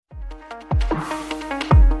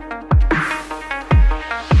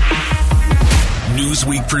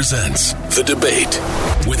Newsweek presents The Debate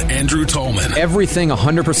with Andrew Tolman. Everything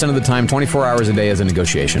 100% of the time, 24 hours a day is a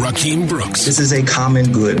negotiation. Rakeem Brooks. This is a common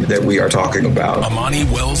good that we are talking about. Amani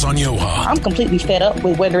Wells-Onyoha. I'm completely fed up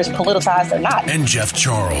with whether it's politicized or not. And Jeff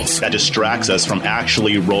Charles. That distracts us from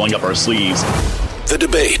actually rolling up our sleeves. The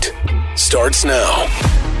Debate starts now.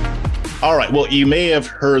 All right. Well, you may have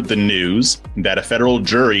heard the news that a federal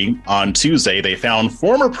jury on Tuesday, they found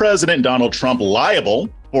former President Donald Trump liable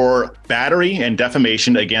for battery and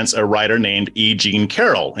defamation against a writer named E. Jean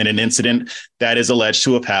Carroll in an incident that is alleged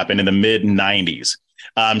to have happened in the mid-90s.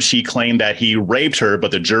 She claimed that he raped her,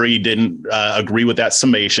 but the jury didn't agree with that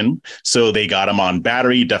summation. So they got him on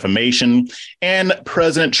battery, defamation, and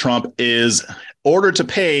President Trump is ordered to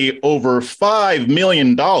pay over $5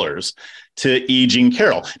 million to E. Jean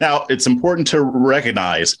Carroll. Now, it's important to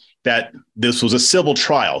recognize that this was a civil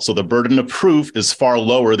trial, so the burden of proof is far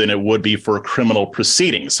lower than it would be for criminal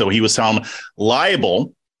proceedings. So he was found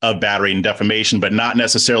liable of battery and defamation, but not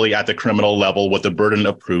necessarily at the criminal level with the burden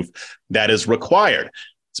of proof that is required.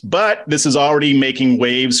 But this is already making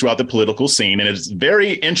waves throughout the political scene, and it's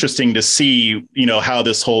very interesting to see, how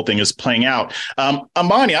this whole thing is playing out.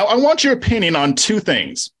 Amani, I want your opinion on two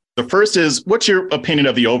things. The first is, what's your opinion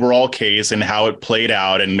of the overall case and how it played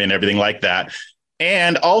out and everything like that?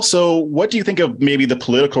 And also, what do you think of maybe the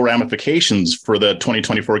political ramifications for the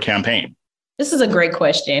 2024 campaign? This is a great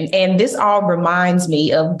question. And this all reminds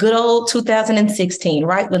me of good old 2016,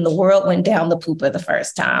 right? When the world went down the pooper the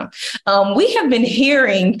first time. We have been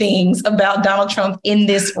hearing things about Donald Trump in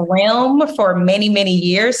this realm for many, many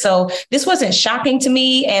years. So this wasn't shocking to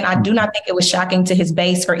me. And I do not think it was shocking to his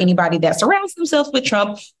base or anybody that surrounds themselves with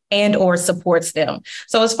Trump and or supports them.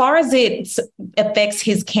 So as far as it affects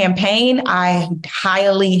his campaign, I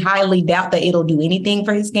highly, highly doubt that it'll do anything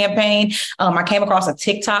for his campaign. I came across a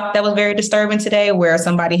TikTok that was very disturbing today where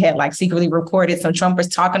somebody had secretly recorded some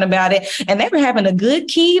Trumpers talking about it. And they were having a good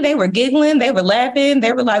key. They were giggling. They were laughing.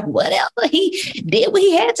 They were like, whatever, he did what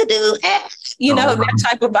he had to do. That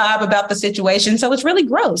type of vibe about the situation. So it's really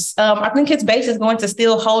gross. I think his base is going to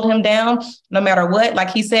still hold him down no matter what. Like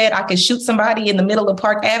he said, I could shoot somebody in the middle of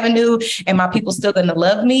Park Avenue and my people still going to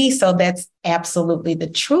love me. So that's absolutely the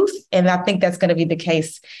truth. And I think that's going to be the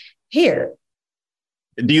case here.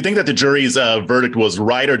 Do you think that the jury's verdict was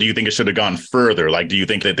right, or do you think it should have gone further? Do you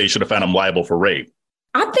think that they should have found him liable for rape?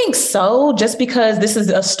 I think so, just because this is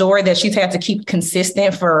a story that she's had to keep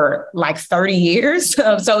consistent for 30 years.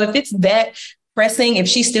 So if it's that pressing, if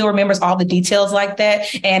she still remembers all the details like that,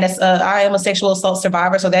 and I am a sexual assault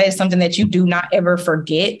survivor, so that is something that you do not ever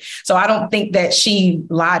forget. So I don't think that she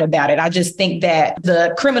lied about it. I just think that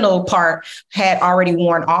the criminal part had already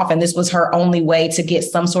worn off, and this was her only way to get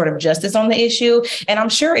some sort of justice on the issue. And I'm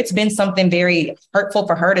sure it's been something very hurtful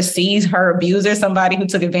for her to see her abuser, somebody who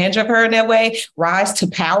took advantage of her in that way, rise to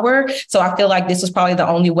power. So I feel like this was probably the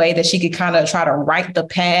only way that she could kind of try to right the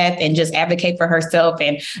path and just advocate for herself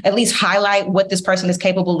and at least highlight what this person is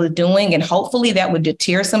capable of doing. And hopefully that would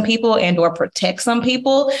deter some people and or protect some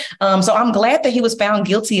people. So I'm glad that he was found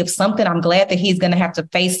guilty of something. I'm glad that he's going to have to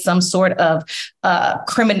face some sort of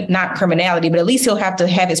not criminality, but at least he'll have to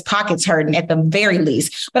have his pockets hurting at the very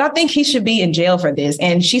least. But I think he should be in jail for this.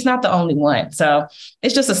 And she's not the only one. So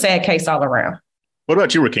it's just a sad case all around. What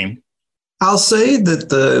about you, Rakeem? I'll say that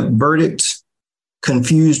the verdict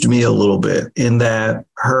confused me a little bit in that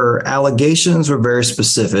her allegations were very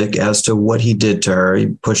specific as to what he did to her. He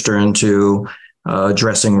pushed her into a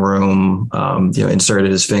dressing room,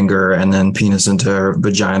 inserted his finger and then penis into her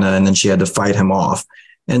vagina, and then she had to fight him off.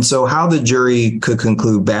 And so how the jury could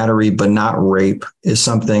conclude battery but not rape is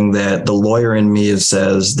something that the lawyer in me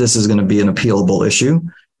says this is going to be an appealable issue.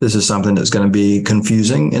 This is something that's going to be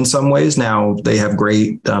confusing in some ways. Now, they have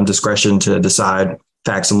great discretion to decide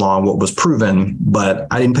facts and law and what was proven, but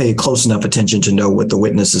I didn't pay close enough attention to know what the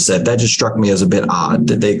witnesses said. That just struck me as a bit odd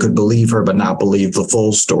that they could believe her but not believe the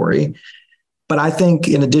full story. But I think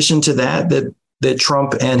in addition to that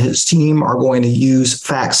Trump and his team are going to use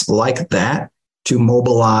facts like that to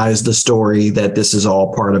mobilize the story that this is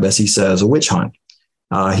all part of, as he says, a witch hunt.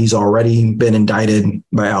 He's already been indicted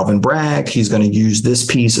by Alvin Bragg. He's going to use this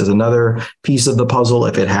piece as another piece of the puzzle.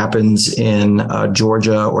 If it happens in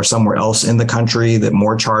Georgia or somewhere else in the country that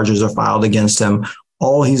more charges are filed against him,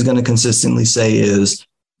 all he's going to consistently say is,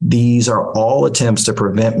 these are all attempts to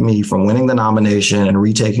prevent me from winning the nomination and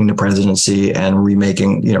retaking the presidency and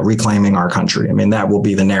reclaiming our country. I mean, that will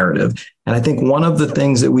be the narrative. And I think one of the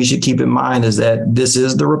things that we should keep in mind is that this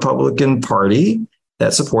is the Republican Party.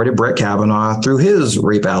 that supported Brett Kavanaugh through his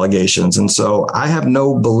rape allegations. And so I have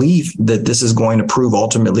no belief that this is going to prove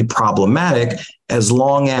ultimately problematic as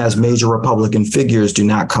long as major Republican figures do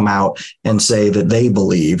not come out and say that they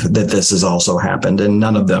believe that this has also happened. And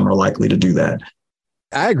none of them are likely to do that.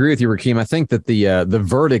 I agree with you, Rakeem. I think that the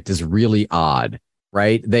verdict is really odd,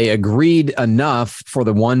 right? They agreed enough for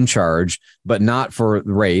the one charge, but not for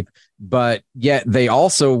rape. But yet they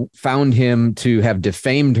also found him to have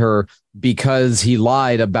defamed her because he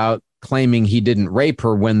lied about claiming he didn't rape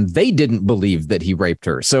her when they didn't believe that he raped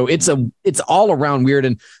her. So it's all around weird,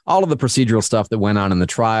 and all of the procedural stuff that went on in the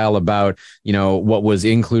trial about, what was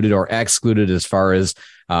included or excluded as far as,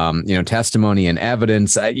 testimony and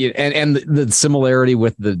evidence, and the similarity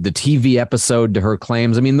with the TV episode to her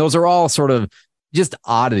claims. I mean, those are all sort of just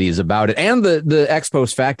oddities about it, and the ex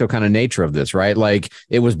post facto kind of nature of this, right? Like,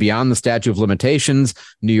 it was beyond the statute of limitations.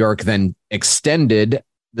 New York then extended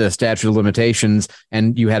the statute of limitations,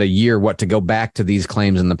 and you had a year to go back to these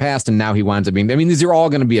claims in the past, and now he winds up being, these are all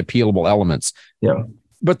going to be appealable elements. Yeah.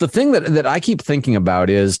 But the thing that I keep thinking about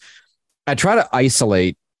is I try to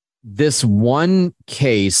isolate this one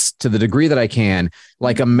case to the degree that I can.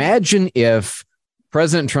 Like, imagine if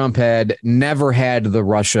President Trump had never had the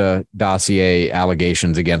Russia dossier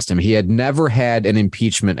allegations against him. He had never had an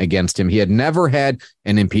impeachment against him. He had never had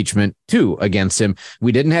an impeachment 2 against him.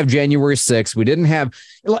 We didn't have January 6th. We didn't have,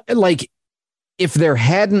 if there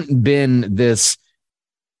hadn't been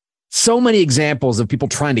so many examples of people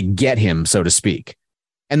trying to get him, so to speak.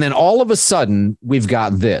 And then all of a sudden we've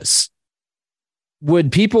got this.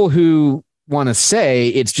 Would people who want to say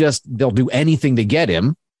it's just they'll do anything to get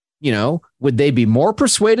him, would they be more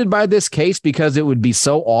persuaded by this case because it would be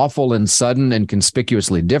so awful and sudden and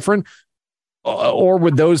conspicuously different? Or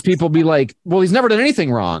would those people be like, well, he's never done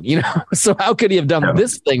anything wrong, so how could he have done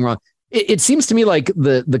this thing wrong? It seems to me like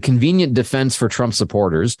the convenient defense for Trump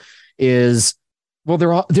supporters is, well,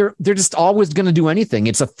 they're just always going to do anything.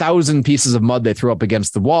 It's 1,000 pieces of mud they throw up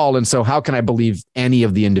against the wall. And so how can I believe any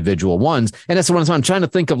of the individual ones? And that's what I'm trying to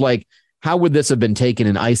think of, like, how would this have been taken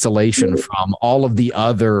in isolation from all of the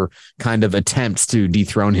other kind of attempts to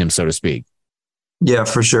dethrone him, so to speak? Yeah,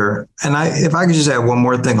 for sure. And if I could just add one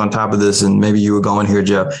more thing on top of this, and maybe you were going here,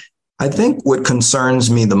 Jeff, I think what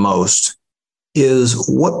concerns me the most is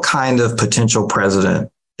what kind of potential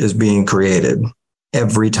president is being created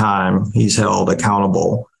every time he's held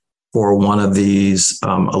accountable for one of these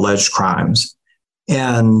alleged crimes.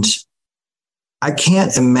 And I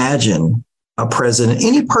can't imagine a president,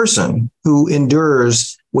 any person who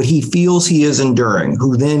endures what he feels he is enduring,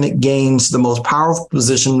 who then gains the most powerful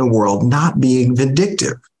position in the world, not being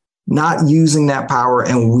vindictive, not using that power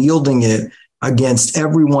and wielding it against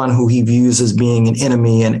everyone who he views as being an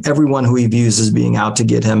enemy and everyone who he views as being out to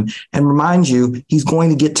get him. And remind you, he's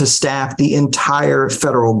going to get to staff the entire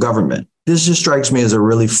federal government. This just strikes me as a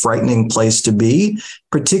really frightening place to be,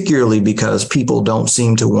 particularly because people don't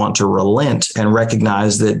seem to want to relent and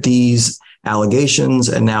recognize that these allegations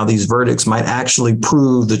and now these verdicts might actually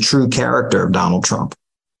prove the true character of Donald Trump.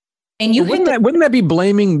 And wouldn't that be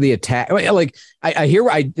blaming the attack? Like,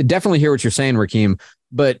 I definitely hear what you're saying, Rakeem,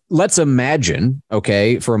 but let's imagine,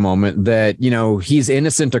 okay, for a moment that, he's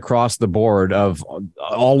innocent across the board of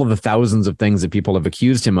all of the thousands of things that people have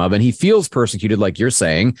accused him of, and he feels persecuted, like you're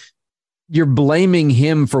saying. You're blaming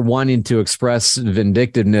him for wanting to express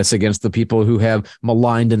vindictiveness against the people who have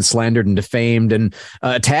maligned and slandered and defamed and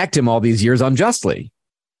attacked him all these years unjustly.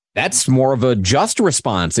 That's more of a just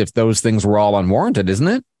response if those things were all unwarranted, isn't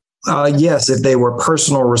it? Yes, if they were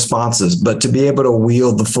personal responses, but to be able to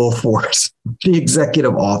wield the full force, the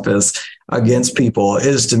executive office against people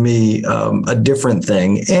is, to me, a different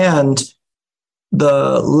thing. And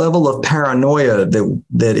the level of paranoia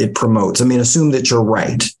that it promotes. I mean, assume that you're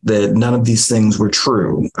right, that none of these things were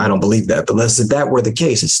true. I don't believe that. But if that were the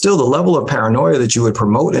case, it's still the level of paranoia that you would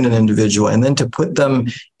promote in an individual, and then to put them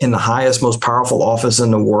in the highest, most powerful office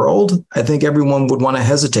in the world. I think everyone would want to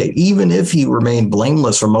hesitate. Even if he remained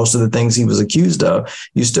blameless for most of the things he was accused of,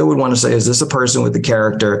 you still would want to say, is this a person with the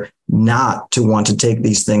character not to want to take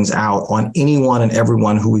these things out on anyone and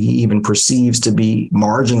everyone who he even perceives to be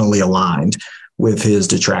marginally aligned with his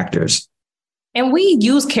detractors? And we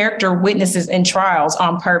use character witnesses in trials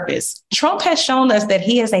on purpose. Trump has shown us that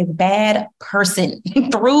he is a bad person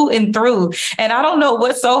through and through. And I don't know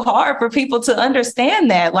what's so hard for people to understand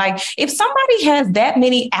that. Like, if somebody has that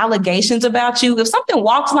many allegations about you, if something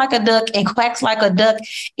walks like a duck and quacks like a duck,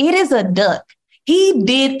 it is a duck. He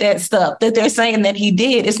did that stuff that they're saying that he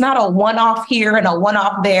did. It's not a one-off here and a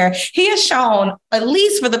one-off there. He has shown, at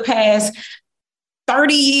least for the past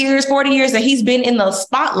 30 years, 40 years that he's been in the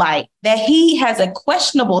spotlight, that he has a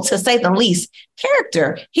questionable, to say the least,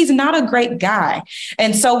 character. He's not a great guy.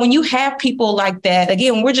 And so when you have people like that,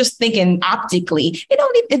 again, we're just thinking optically,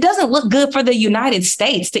 it doesn't look good for the United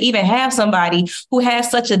States to even have somebody who has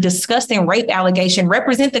such a disgusting rape allegation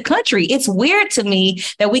represent the country. It's weird to me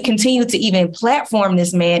that we continue to even platform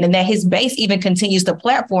this man and that his base even continues to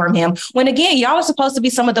platform him when, again, y'all are supposed to be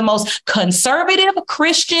some of the most conservative,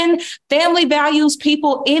 Christian, family values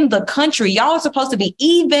people in the country. Y'all are supposed to be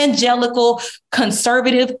evangelical,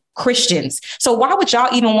 conservative Christians. So why would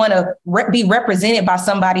y'all even want to be represented by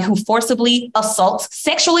somebody who forcibly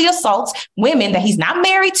sexually assaults women that he's not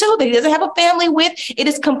married to, that he doesn't have a family with? It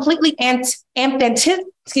is completely excuse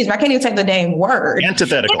me, I can't even take the dang word.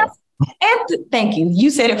 Antithetical. Thank you. You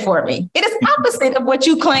said it for me. It is opposite of what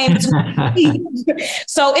you claim to be.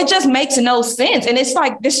 So it just makes no sense. And it's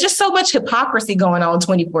like, there's just so much hypocrisy going on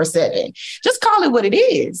 24/7. Just call it what it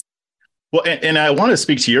is. Well, and I want to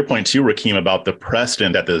speak to your point too, Rakeem, about the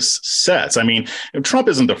precedent that this sets. I mean, Trump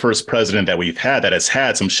isn't the first president that we've had that has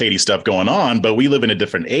had some shady stuff going on, but we live in a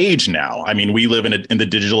different age now. I mean, we live in the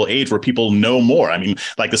digital age where people know more. I mean,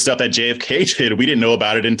 like the stuff that JFK did, we didn't know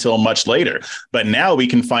about it until much later. But now we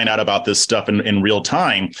can find out about this stuff in real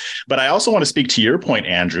time. But I also want to speak to your point,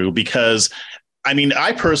 Andrew, because I mean,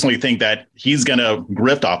 I personally think that he's going to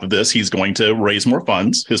grift off of this. He's going to raise more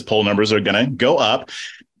funds. His poll numbers are going to go up.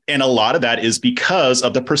 And a lot of that is because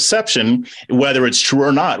of the perception, whether it's true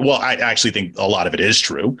or not. Well, I actually think a lot of it is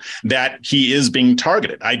true, that he is being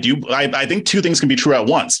targeted. I think two things can be true at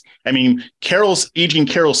once. I mean, E. Jean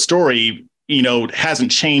Carroll's story,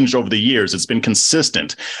 hasn't changed over the years. It's been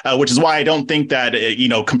consistent, which is why I don't think that,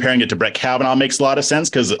 comparing it to Brett Kavanaugh makes a lot of sense,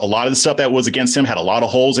 because a lot of the stuff that was against him had a lot of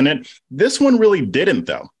holes in it. This one really didn't,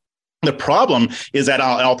 though. The problem is that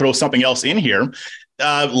I'll throw something else in here.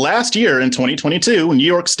 Last year in 2022, New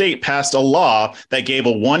York State passed a law that gave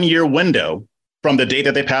a 1-year window from the date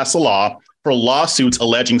that they passed the law for lawsuits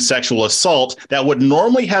alleging sexual assault that would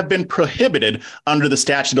normally have been prohibited under the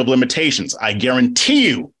statute of limitations. I guarantee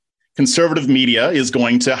you, conservative media is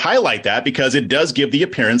going to highlight that because it does give the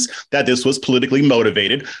appearance that this was politically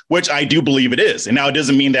motivated, which I do believe it is. And now it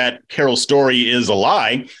doesn't mean that Carroll's story is a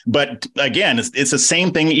lie, but again, it's the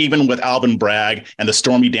same thing even with Alvin Bragg and the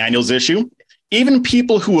Stormy Daniels issue. Even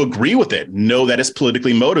people who agree with it know that it's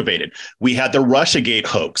politically motivated. We had the Russiagate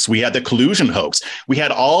hoax. We had the collusion hoax. We had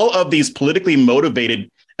all of these politically motivated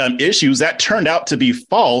issues that turned out to be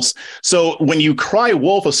false. So when you cry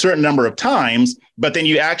wolf a certain number of times, but then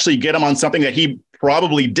you actually get him on something that he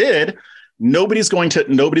probably did, nobody's going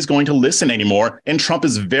to listen anymore. And Trump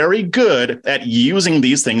is very good at using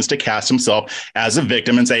these things to cast himself as a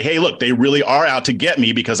victim and say, hey, look, they really are out to get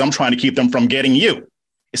me because I'm trying to keep them from getting you.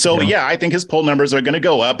 So, yeah, I think his poll numbers are going to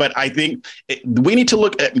go up, but I think we need to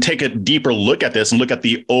take a deeper look at this and look at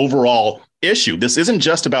the overall issue. This isn't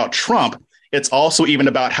just about Trump. It's also even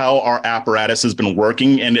about how our apparatus has been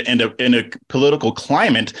working in a political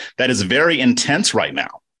climate that is very intense right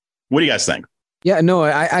now. What do you guys think? Yeah, no,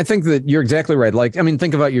 I think that you're exactly right. Like, I mean,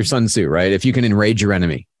 think about your Sun Tzu, right? If you can enrage your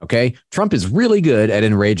enemy, okay? Trump is really good at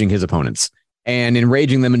enraging his opponents and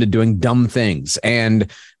enraging them into doing dumb things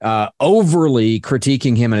and overly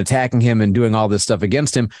critiquing him and attacking him and doing all this stuff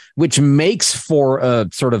against him, which makes for a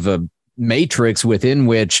sort of a matrix within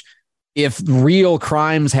which if real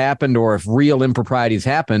crimes happened or if real improprieties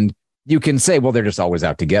happened, you can say, well, they're just always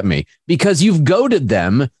out to get me because you've goaded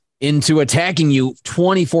them into attacking you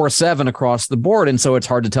 24/7 across the board. And so it's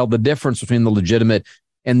hard to tell the difference between the legitimate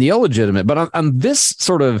and the illegitimate. But on this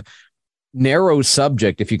sort of narrow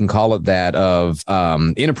subject, if you can call it that, of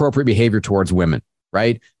inappropriate behavior towards women,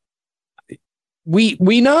 right? We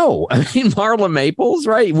know, I mean, Marla Maples,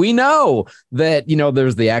 right? We know that,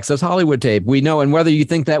 there's the Access Hollywood tape. We know, and whether you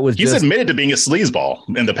think that was He's admitted to being a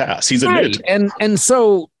sleazeball in the past. He's admitted to. And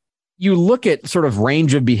so you look at sort of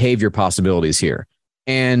range of behavior possibilities here.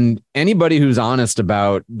 And anybody who's honest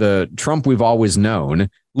about the Trump we've always known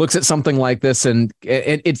looks at something like this, and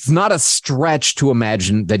it's not a stretch to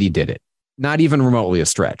imagine that he did it. Not even remotely a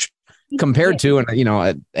stretch compared to, and,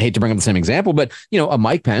 I hate to bring up the same example, but, a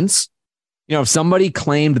Mike Pence, if somebody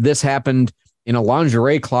claimed this happened in a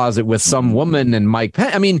lingerie closet with some woman and Mike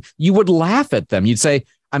Pence, I mean, you would laugh at them. You'd say,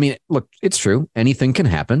 I mean, look, it's true. Anything can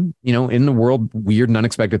happen, in the world, weird and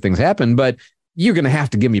unexpected things happen, but you're going to have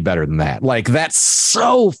to give me better than that. Like, that's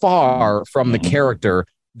so far from the character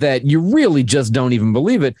that you really just don't even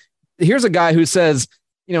believe it. Here's a guy who says,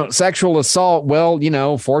 sexual assault,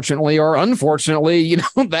 well, fortunately or unfortunately,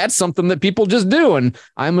 that's something that people just do. And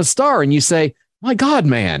I'm a star. And you say, my God,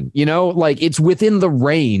 man, like, it's within the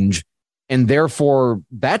range. And therefore,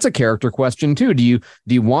 that's a character question too. Do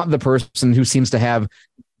you want the person who seems to have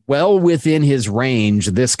well within his range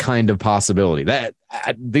this kind of possibility?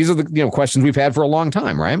 These are the questions we've had for a long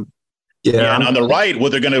time, right? Yeah, and on the right,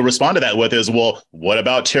 what they're going to respond to that with is, well, what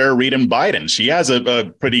about Tara Reid and Biden? She has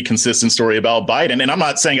a pretty consistent story about Biden. And I'm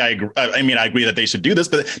not saying I agree that they should do this,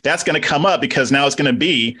 but that's going to come up because now it's going to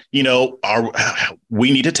be,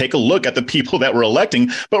 we need to take a look at the people that we're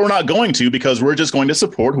electing, but we're not going to because we're just going to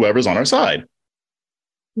support whoever's on our side.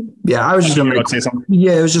 Yeah, I was just going to say something.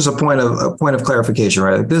 Yeah, it was just a point of clarification,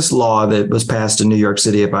 right? This law that was passed in New York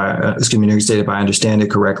City, New York State, if I understand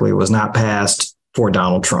it correctly, was not passed for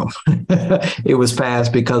Donald Trump. It was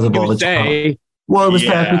passed because of all the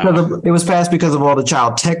passed because of all the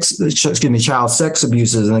child sex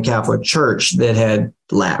abuses in the Catholic Church that had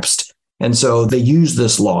lapsed. And so they used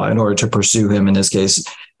this law in order to pursue him in this case.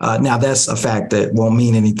 Now, that's a fact that won't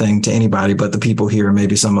mean anything to anybody but the people here and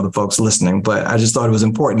maybe some of the folks listening. But I just thought it was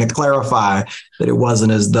important to clarify that it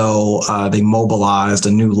wasn't as though they mobilized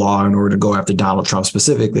a new law in order to go after Donald Trump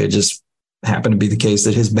specifically. It just happened to be the case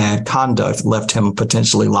that his bad conduct left him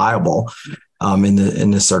potentially liable in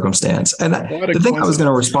this circumstance. And the thing I was going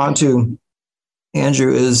to respond to,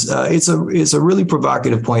 Andrew, is it's a really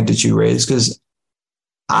provocative point that you raised, because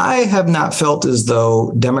I have not felt as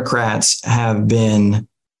though Democrats have been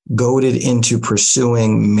goaded into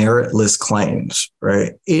pursuing meritless claims,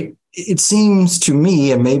 right? It seems to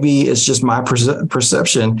me, and maybe it's just my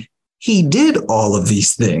perception, he did all of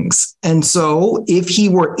these things. And so if he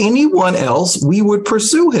were anyone else, we would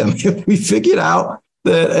pursue him. If we figured out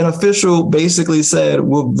that an official basically said,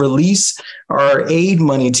 we'll release our aid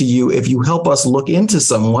money to you if you help us look into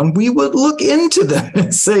someone, we would look into them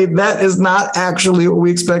and say that is not actually what we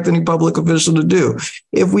expect any public official to do.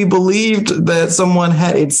 If we believed that someone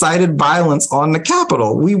had incited violence on the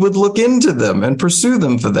Capitol, we would look into them and pursue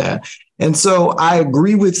them for that. And so I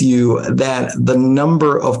agree with you that the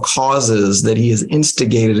number of causes that he has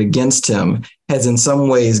instigated against him has in some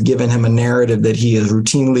ways given him a narrative that he is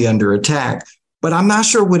routinely under attack. But I'm not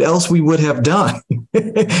sure what else we would have done,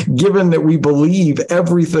 given that we believe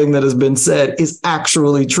everything that has been said is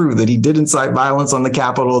actually true, that he did incite violence on the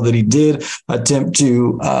Capitol, that he did attempt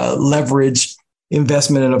to leverage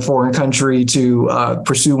investment in a foreign country to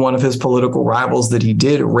pursue one of his political rivals, that he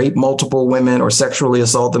did rape multiple women or sexually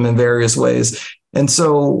assault them in various ways. And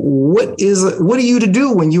so what are you to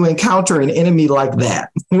do when you encounter an enemy like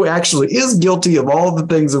that, who actually is guilty of all the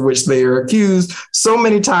things of which they are accused so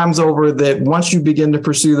many times over that once you begin to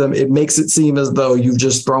pursue them, it makes it seem as though you've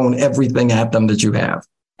just thrown everything at them that you have.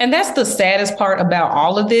 And that's the saddest part about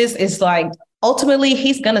all of this is like, ultimately,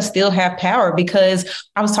 he's going to still have power, because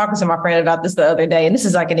I was talking to my friend about this the other day, and this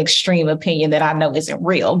is like an extreme opinion that I know isn't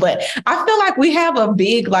real, but I feel like we have a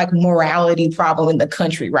big like morality problem in the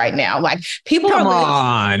country right now. Like people Come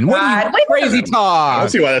on, what are you crazy talk? I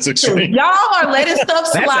see why that's extreme. Y'all are letting stuff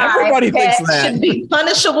slide. Everybody thinks that should be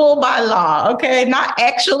punishable by law. Okay, not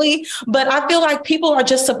actually, but I feel like people are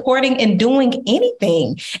just supporting and doing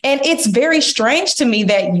anything, and it's very strange to me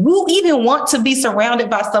that you even want to be surrounded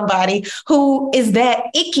by somebody who is that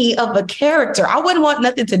icky of a character. I wouldn't want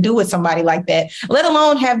nothing to do with somebody like that, let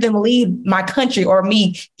alone have them lead my country or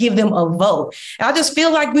me give them a vote. And I just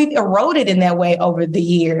feel like we've eroded in that way over the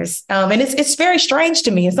years. And it's very strange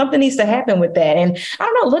to me, and something needs to happen with that. And I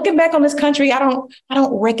don't know, looking back on this country, I don't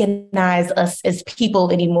recognize us as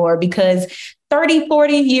people anymore, because 30,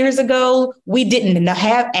 40 years ago, we didn't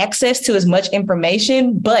have access to as much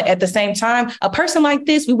information. But at the same time, a person like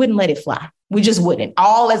this, we wouldn't let it fly. We just wouldn't.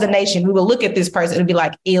 All as a nation, we would look at this person and be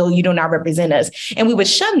like, ill, you do not represent us. And we would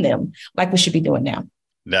shun them like we should be doing now.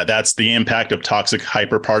 That's the impact of toxic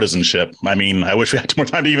hyperpartisanship. I mean, I wish we had more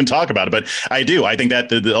time to even talk about it, but I do. I think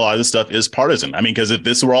that a lot of this stuff is partisan. I mean, because if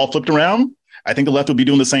this were all flipped around, I think the left would be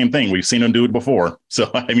doing the same thing. We've seen them do it before.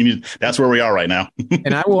 So, I mean, that's where we are right now.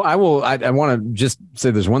 And I want to just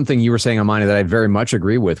say there's one thing you were saying on mine that I very much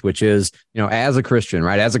agree with, which is, as a Christian,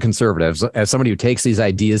 right, as a conservative, as somebody who takes these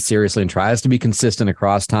ideas seriously and tries to be consistent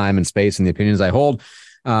across time and space and the opinions I hold,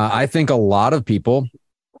 I think a lot of people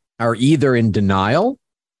are either in denial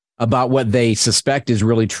about what they suspect is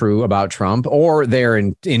really true about Trump, or they're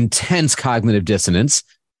in intense cognitive dissonance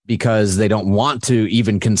because they don't want to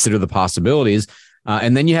even consider the possibilities.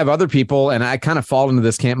 And then you have other people, and I kind of fall into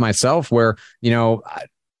this camp myself, where,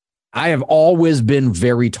 I have always been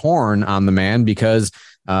very torn on the man because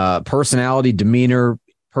personality, demeanor,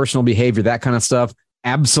 personal behavior, that kind of stuff,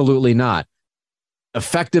 absolutely not.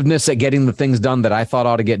 Effectiveness at getting the things done that I thought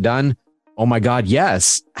ought to get done, oh my God,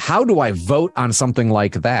 yes. How do I vote on something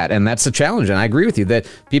like that? And that's a challenge. And I agree with you that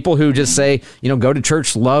people who just say, go to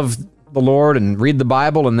church, love the Lord and read the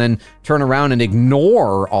Bible and then turn around and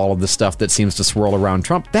ignore all of the stuff that seems to swirl around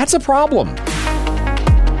Trump, that's a problem.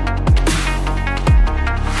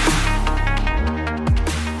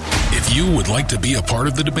 If you would like to be a part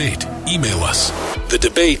of the debate, email us,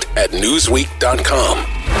 thedebate@newsweek.com.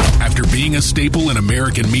 After being a staple in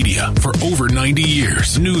American media for over 90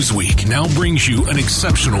 years, Newsweek now brings you an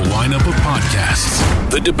exceptional lineup of podcasts.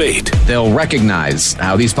 The Debate. They'll recognize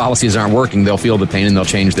how these policies aren't working. They'll feel the pain and they'll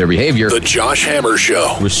change their behavior. The Josh Hammer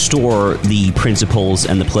Show. Restore the principles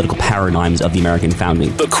and the political paradigms of the American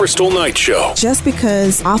founding. The Crystal Knight Show. Just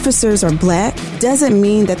because officers are black doesn't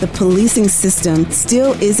mean that the policing system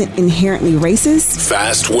still isn't inherently racist.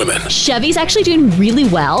 Fast Women. Chevy's actually doing really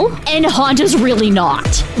well, and Honda's really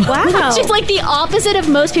not. Wow. Which is like the opposite of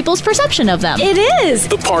most people's perception of them. It is.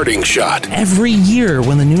 The Parting Shot. Every year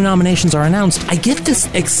when the new nominations are announced, I get this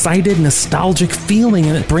excited, nostalgic feeling,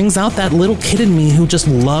 and it brings out that little kid in me who just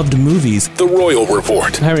loved movies. The Royal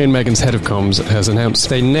Report. Harry and Meghan's head of comms has announced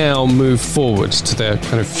they now move forward to their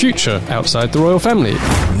kind of future outside the royal family.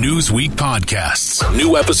 Newsweek podcasts.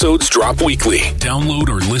 New episodes drop weekly. Download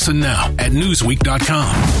or listen now at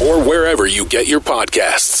newsweek.com or wherever you get your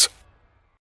podcasts.